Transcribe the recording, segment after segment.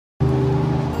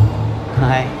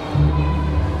Nej.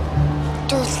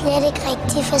 Du er slet ikke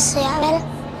rigtig frisør, vel?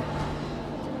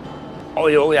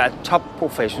 Jo, jeg er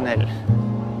topprofessionel.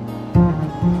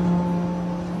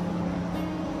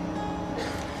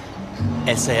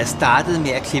 Altså, jeg startede med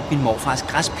at klippe min morfars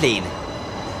græsplæne.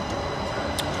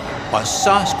 Og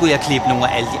så skulle jeg klippe nogle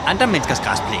af alle de andre menneskers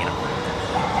græsplæner.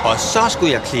 Og så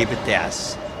skulle jeg klippe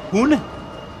deres hunde.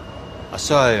 Og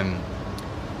så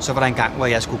var der en gang, hvor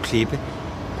jeg skulle klippe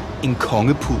en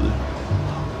kongepuddel.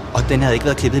 Og den havde ikke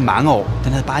været klippet i mange år.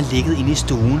 Den havde bare ligget inde i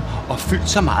stuen og fyldt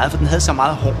så meget, for den havde så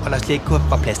meget hår, og der slet ikke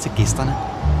var plads til gæsterne.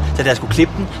 Så da jeg skulle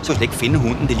klippe den, så kunne jeg slet ikke finde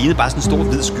hunden. Det lignede bare sådan en stor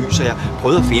hvid sky, så jeg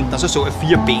prøvede at finde den, og så så jeg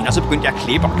 4 ben, og så begyndte jeg at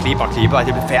klippe, og da jeg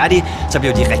blev færdig, så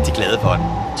blev de rigtig glade for den.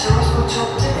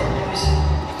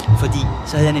 Fordi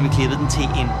så havde jeg nemlig klippet den til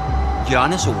en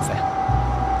hjørnesofa.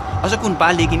 Og så kunne den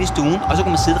bare ligge inde i stuen, og så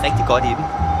kunne man sidde rigtig godt i den.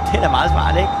 Det er da meget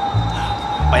smart, ikke?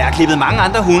 Og jeg har klippet mange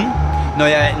andre hunde.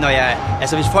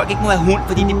 Altså hvis folk ikke må have hund,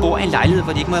 fordi de bor i en lejlighed,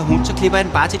 hvor de ikke må have hund, så klipper jeg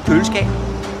den bare til et køleskab.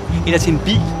 Eller til en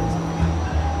bil.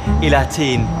 Eller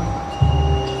til en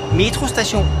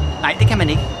metrostation. Nej, det kan man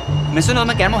ikke. Men så noget,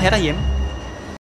 man gerne må have derhjemme.